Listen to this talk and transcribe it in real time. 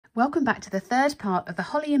Welcome back to the third part of the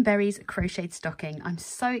Holly and Berries crocheted stocking. I'm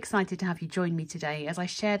so excited to have you join me today as I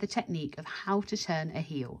share the technique of how to turn a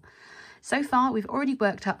heel. So far we've already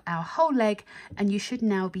worked up our whole leg and you should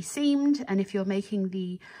now be seamed, and if you're making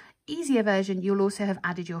the easier version you'll also have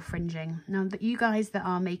added your fringing. Now that you guys that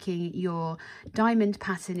are making your diamond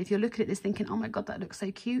pattern, if you're looking at this thinking, oh my god, that looks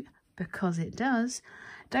so cute, because it does,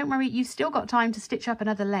 don't worry, you've still got time to stitch up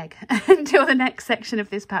another leg until the next section of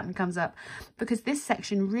this pattern comes up, because this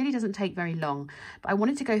section really doesn't take very long, but I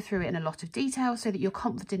wanted to go through it in a lot of detail so that you're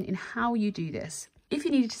confident in how you do this. If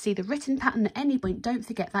you needed to see the written pattern at any point, don't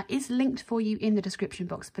forget that is linked for you in the description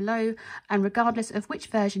box below, and regardless of which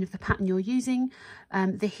version of the pattern you're using,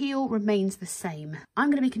 the heel remains the same. I'm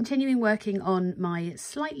going to be continuing working on my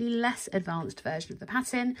slightly less advanced version of the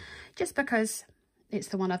pattern just because it's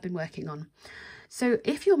the one I've been working on. So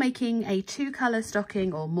if you're making a 2-colour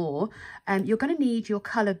stocking or more, you're going to need your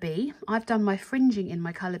colour B. I've done my fringing in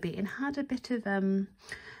my colour B and had a bit of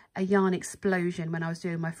a yarn explosion when I was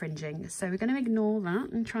doing my fringing. So we're going to ignore that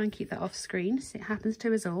and try and keep that off screen. So it happens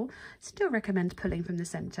to us all. Still recommend pulling from the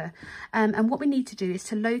centre. And what we need to do is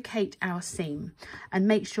to locate our seam and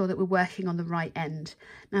make sure that we're working on the right end.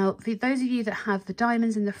 Now, for those of you that have the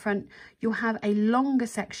diamonds in the front, you'll have a longer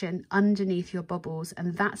section underneath your bobbles,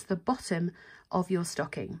 and that's the bottom of your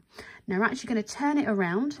stocking. Now we're actually going to turn it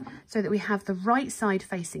around so that we have the right side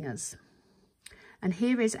facing us. And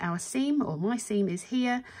here is our seam, or my seam is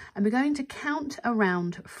here, and we're going to count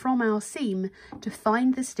around from our seam to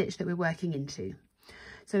find the stitch that we're working into.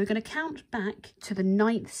 So we're going to count back to the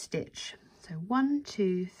 9th stitch. So 1,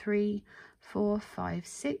 2, 3, 4, 5,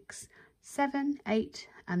 6, 7, 8,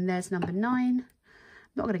 and there's number 9.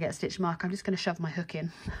 Not going to get a stitch mark, I'm just going to shove my hook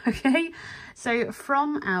in. Okay, so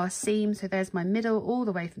from our seam, so there's my middle all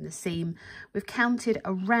the way from the seam, we've counted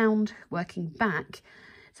around working back,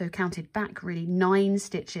 so counted back really 9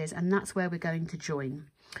 stitches, and that's where we're going to join.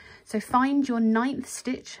 So find your 9th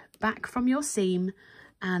stitch back from your seam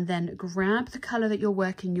and then grab the colour that you're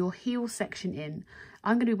working your heel section in.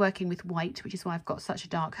 I'm going to be working with white, which is why I've got such a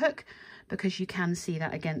dark hook, because you can see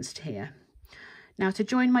that against here. Now to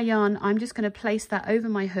join my yarn, I'm just going to place that over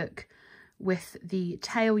my hook with the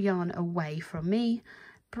tail yarn away from me,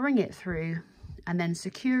 bring it through, and then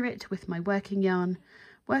secure it with my working yarn,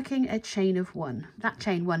 working a chain of 1. That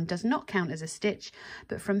chain 1 does not count as a stitch,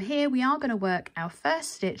 but from here we are going to work our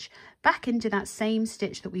first stitch back into that same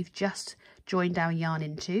stitch that we've just joined our yarn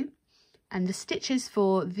into. And the stitches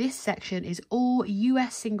for this section is all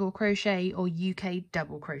US single crochet or UK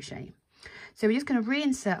double crochet. So we're just going to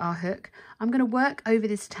reinsert our hook. I'm going to work over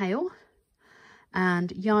this tail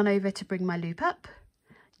and yarn over to bring my loop up,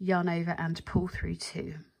 yarn over and pull through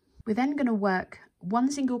 2. We're then going to work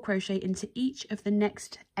 1 single crochet into each of the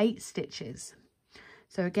next 8 stitches.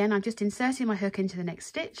 So again, I'm just inserting my hook into the next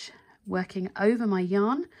stitch, working over my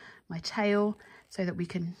yarn, my tail, so that we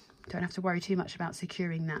don't have to worry too much about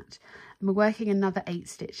securing that. And we're working another 8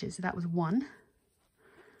 stitches. So that was 1,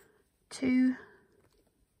 2,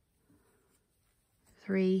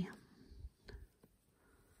 3,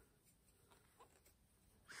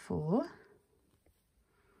 4,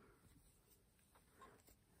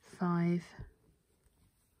 5,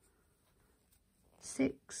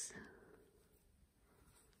 6,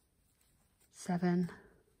 7,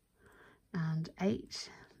 and 8.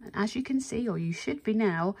 And as you can see, or you should be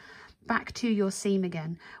now, back to your seam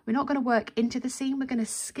again. We're not going to work into the seam, we're going to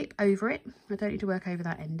skip over it. I don't need to work over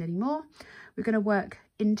that end anymore. We're going to work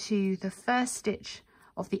into the first stitch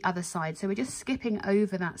of the other side. So we're just skipping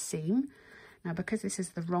over that seam. Now, because this is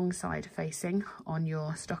the wrong side facing on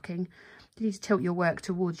your stocking, you need to tilt your work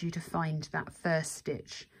towards you to find that first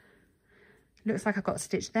stitch. Looks like I've got a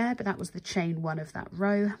stitch there, but that was the chain 1 of that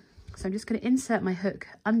row. So I'm just going to insert my hook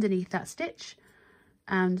underneath that stitch,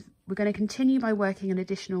 and we're going to continue by working an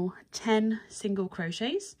additional 10 single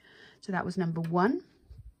crochets. So that was number 1.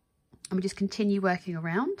 And we just continue working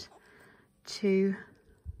around. 2,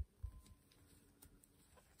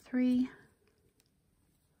 3,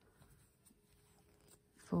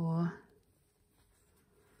 4,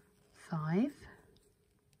 5,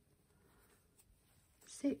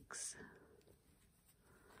 6,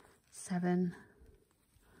 7,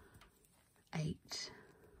 8.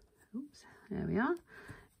 Oops, there we are.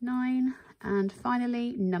 9, and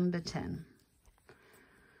finally number 10.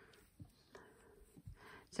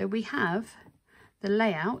 So we have the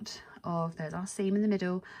layout of, there's our seam in the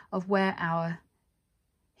middle, of where our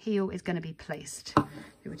heel is going to be placed.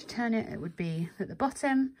 If we were to turn it, it would be at the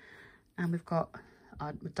bottom, and we've got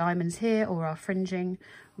our diamonds here, or our fringing,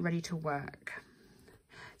 ready to work.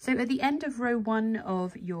 So at the end of row 1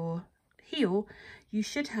 of your heel, you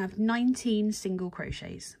should have 19 single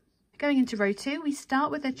crochets. Going into row 2, we start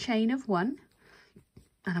with a chain of 1,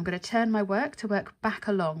 and I'm going to turn my work to work back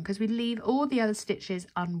along because we leave all the other stitches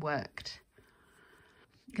unworked.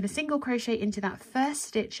 I'm going to single crochet into that first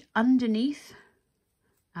stitch underneath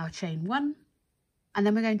our chain 1, and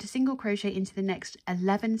then we're going to single crochet into the next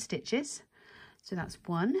 11 stitches. So that's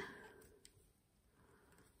 1,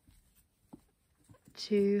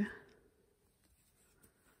 2,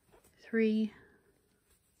 3,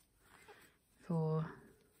 4,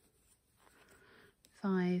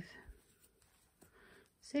 5,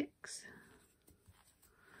 6,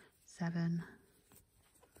 7,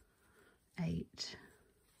 8,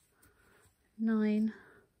 9,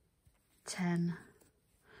 10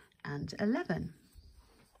 and 11.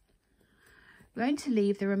 We're going to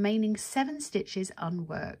leave the remaining 7 stitches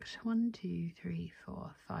unworked. 1, 2, 3,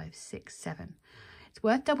 4, 5, 6, 7. It's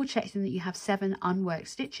worth double checking that you have 7 unworked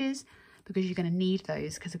stitches because you're going to need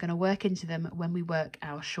those because we're going to work into them when we work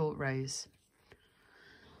our short rows.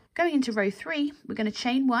 Going into row 3, we're going to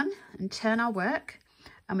chain 1 and turn our work,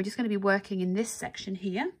 and we're just going to be working in this section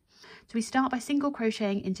here. So we start by single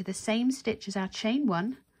crocheting into the same stitch as our chain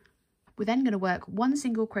 1. We're then going to work 1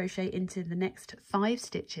 single crochet into the next 5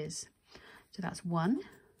 stitches. So that's 1,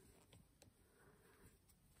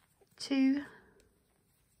 2,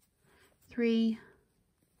 3,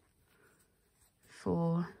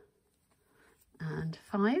 4 and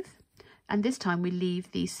 5, and this time we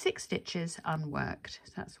leave these 6 stitches unworked.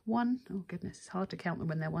 So that's 1, oh goodness, it's hard to count them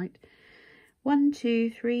when they're white. 1, 2,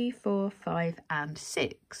 3, 4, 5 and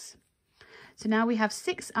 6. So now we have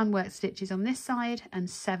 6 unworked stitches on this side and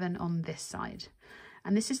 7 on this side,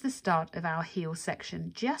 and this is the start of our heel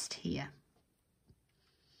section just here.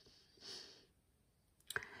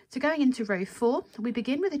 So going into row 4, we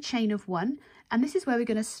begin with a chain of 1, and this is where we're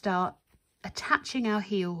going to start attaching our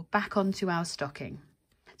heel back onto our stocking.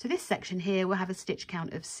 So this section here will have a stitch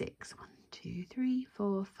count of 6. 1, 2, 3,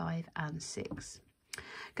 4, 5 and 6.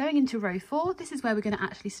 Going into row 4, this is where we're going to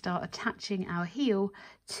actually start attaching our heel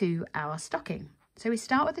to our stocking. So we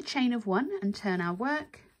start with a chain of 1 and turn our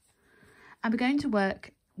work, and we're going to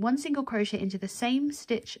work 1 single crochet into the same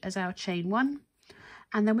stitch as our chain 1.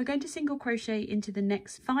 And then we're going to single crochet into the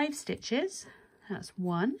next 5 stitches. That's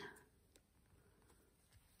 1,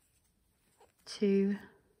 2,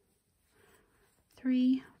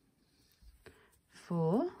 3,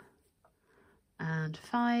 4 and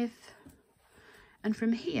 5. And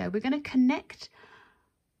from here we're going to connect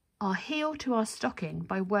our heel to our stocking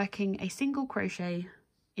by working a single crochet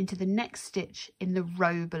into the next stitch in the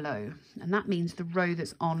row below, and that means the row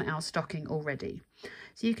that's on our stocking already.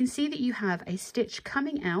 So you can see that you have a stitch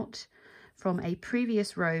coming out from a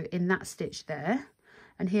previous row in that stitch there,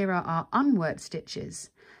 and here are our unworked stitches.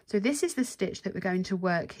 So this is the stitch that we're going to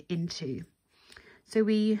work into. So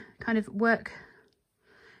we kind of work,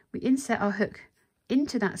 we insert our hook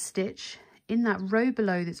into that stitch in that row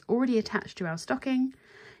below that's already attached to our stocking,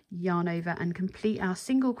 yarn over and complete our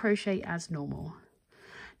single crochet as normal.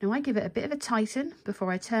 Now I give it a bit of a tighten before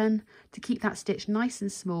I turn to keep that stitch nice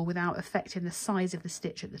and small without affecting the size of the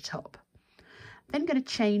stitch at the top. Then going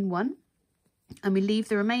to chain 1, and we leave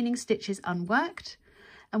the remaining stitches unworked,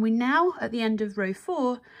 and we now at the end of row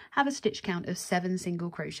 4 have a stitch count of 7 single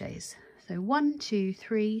crochets. So 1, 2,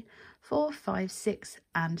 3, 4, 5, 6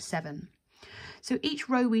 and 7. So each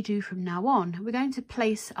row we do from now on, we're going to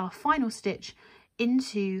place our final stitch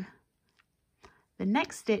into the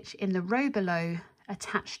next stitch in the row below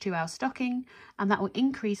attached to our stocking, and that will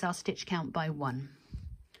increase our stitch count by 1.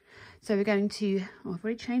 So we're going to, oh, I've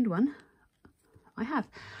already chained 1. I have.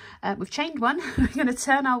 We've chained 1. We're going to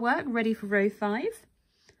turn our work ready for row 5.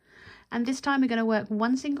 And this time we're going to work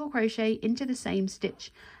 1 single crochet into the same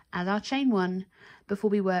stitch as our chain 1 before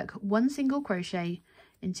we work 1 single crochet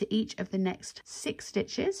into each of the next 6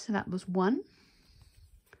 stitches. So that was 1,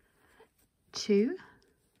 2,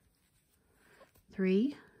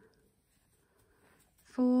 3,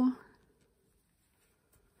 4,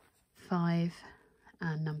 5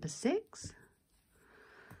 and number 6.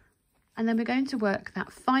 And then we're going to work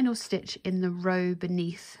that final stitch in the row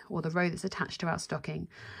beneath, or the row that's attached to our stocking.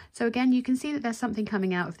 So again, you can see that there's something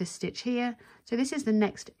coming out of this stitch here. So this is the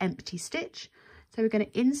next empty stitch. So we're going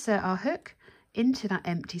to insert our hook into that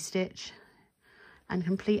empty stitch and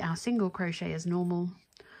complete our single crochet as normal.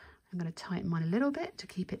 I'm going to tighten mine a little bit to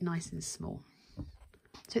keep it nice and small.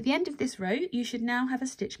 So at the end of this row, you should now have a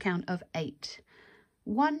stitch count of 8.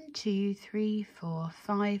 1, 2, 3, 4,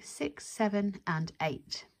 5, 6, 7 and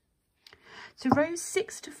 8. So rows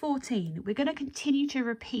 6 to 14, we're going to continue to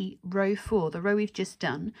repeat row 4, the row we've just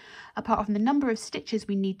done. Apart from the number of stitches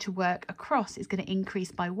we need to work across is going to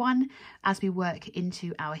increase by 1 as we work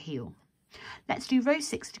into our heel. Let's do row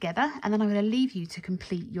 6 together, and then I'm going to leave you to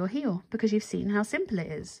complete your heel because you've seen how simple it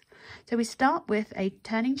is. So we start with a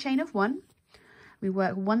turning chain of 1. We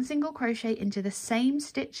work 1 single crochet into the same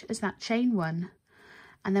stitch as that chain 1,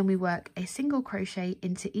 and then we work a single crochet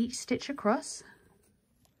into each stitch across.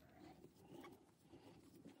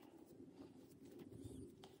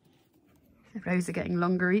 The rows are getting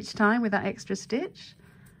longer each time with that extra stitch.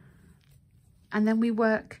 And then we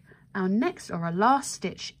work our next or our last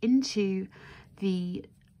stitch into the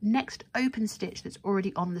next open stitch that's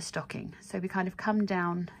already on the stocking. So we kind of come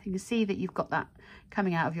down, you can see that you've got that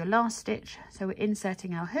coming out of your last stitch. So we're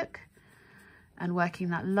inserting our hook and working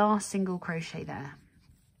that last single crochet there.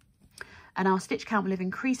 And our stitch count will have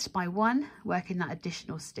increased by 1, working that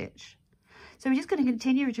additional stitch. So we're just going to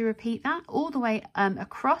continue to repeat that all the way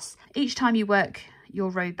across. Each time you work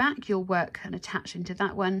your row back, you'll work and attach into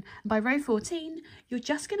that one. By row 14, you're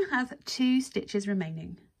just going to have 2 stitches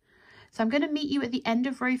remaining. So I'm going to meet you at the end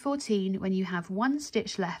of row 14 when you have 1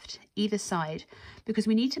 stitch left either side, because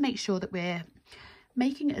we need to make sure that we're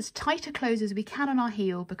making as tight a close as we can on our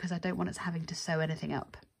heel, because I don't want us having to sew anything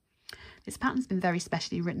up. This pattern's been very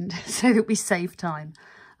specially written so that we save time.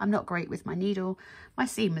 I'm not great with my needle. My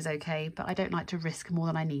seam is okay, but I don't like to risk more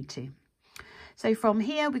than I need to. So from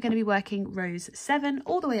here, we're going to be working rows 7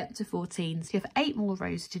 all the way up to 14. So you have 8 more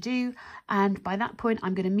rows to do. And by that point,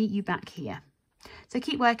 I'm going to meet you back here. So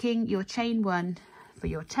keep working your chain 1 for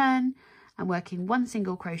your turn and working 1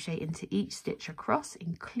 single crochet into each stitch across,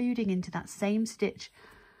 including into that same stitch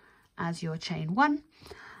as your chain 1.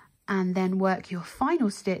 And then work your final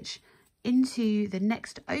stitch into the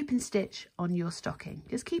next open stitch on your stocking.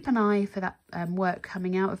 Just keep an eye for that work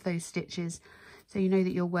coming out of those stitches so you know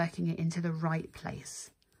that you're working it into the right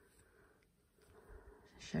place.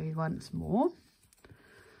 Show you once more.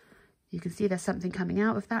 You can see there's something coming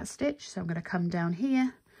out of that stitch, so I'm going to come down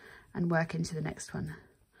here and work into the next one.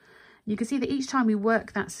 You can see that each time we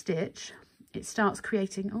work that stitch, it starts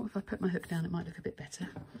creating, oh, if I put my hook down it might look a bit better.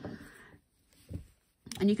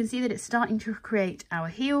 And you can see that it's starting to create our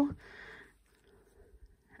heel.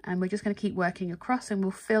 And we're just going to keep working across, and we'll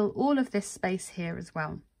fill all of this space here as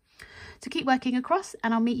well. So keep working across,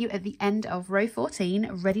 and I'll meet you at the end of row 14,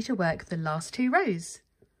 ready to work the last 2 rows.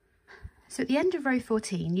 So at the end of row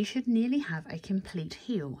 14, you should nearly have a complete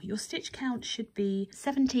heel. Your stitch count should be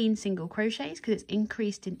 17 single crochets because it's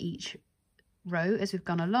increased in each row as we've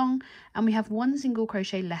gone along, and we have 1 single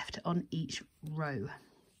crochet left on each row.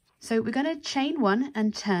 So we're going to chain 1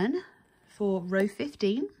 and turn for row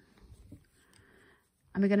 15.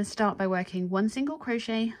 And we're going to start by working 1 single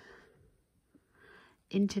crochet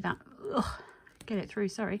into that,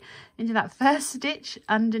 into that first stitch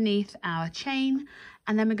underneath our chain.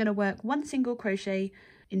 And then we're going to work 1 single crochet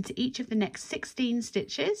into each of the next 16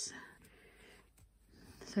 stitches.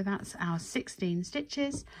 So that's our 16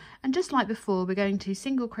 stitches. And just like before, we're going to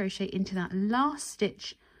single crochet into that last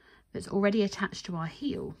stitch that's already attached to our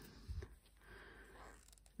heel.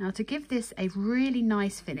 Now to give this a really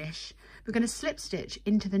nice finish, we're going to slip stitch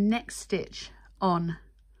into the next stitch on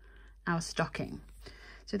our stocking.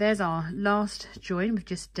 So there's our last join we've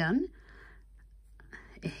just done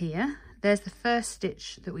here. There's the first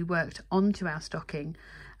stitch that we worked onto our stocking,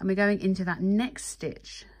 and we're going into that next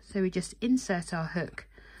stitch. So we just insert our hook,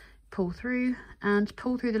 pull through and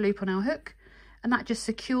pull through the loop on our hook, and that just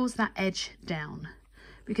secures that edge down.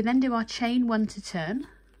 We can then do our chain 1 to turn.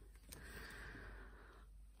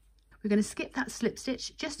 We're going to skip that slip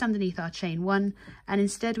stitch just underneath our chain 1, and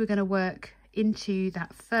instead we're going to work into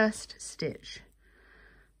that first stitch.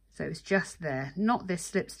 So it's just there, not this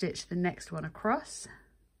slip stitch, the next one across.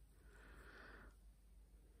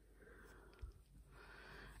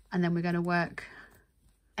 And then we're going to work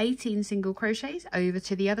 18 single crochets over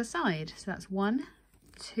to the other side. So that's 1,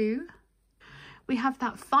 2. We have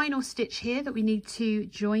that final stitch here that we need to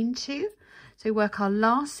join to. So work our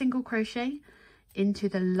last single crochet into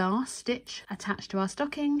the last stitch attached to our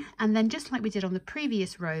stocking, and then just like we did on the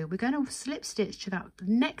previous row, we're going to slip stitch to that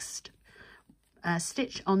next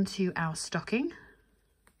stitch onto our stocking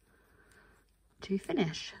to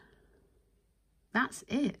finish. That's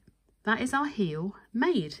it. That is our heel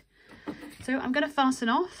made. So I'm going to fasten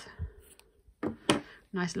off.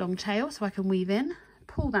 Nice long tail so I can weave in,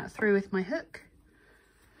 pull that through with my hook,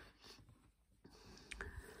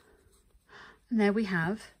 and there we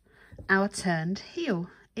have our turned heel.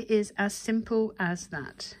 It is as simple as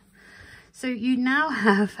that. So you now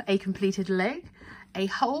have a completed leg, a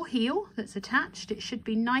whole heel that's attached. It should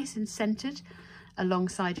be nice and centered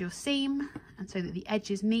alongside your seam and so that the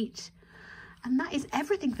edges meet. And that is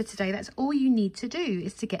everything for today. That's all you need to do,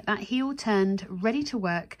 is to get that heel turned, ready to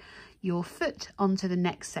work your foot onto the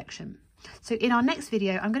next section. So in our next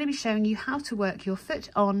video, I'm going to be showing you how to work your foot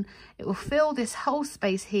on. It will fill this whole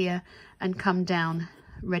space here and come down,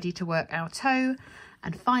 ready to work our toe.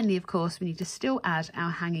 And finally, of course, we need to still add our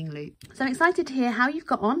hanging loop. So I'm excited to hear how you've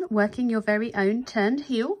got on working your very own turned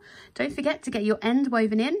heel. Don't forget to get your end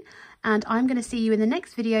woven in, and I'm going to see you in the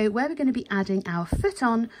next video where we're going to be adding our foot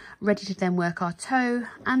on, ready to then work our toe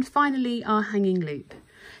and finally our hanging loop.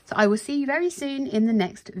 So I will see you very soon in the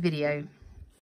next video.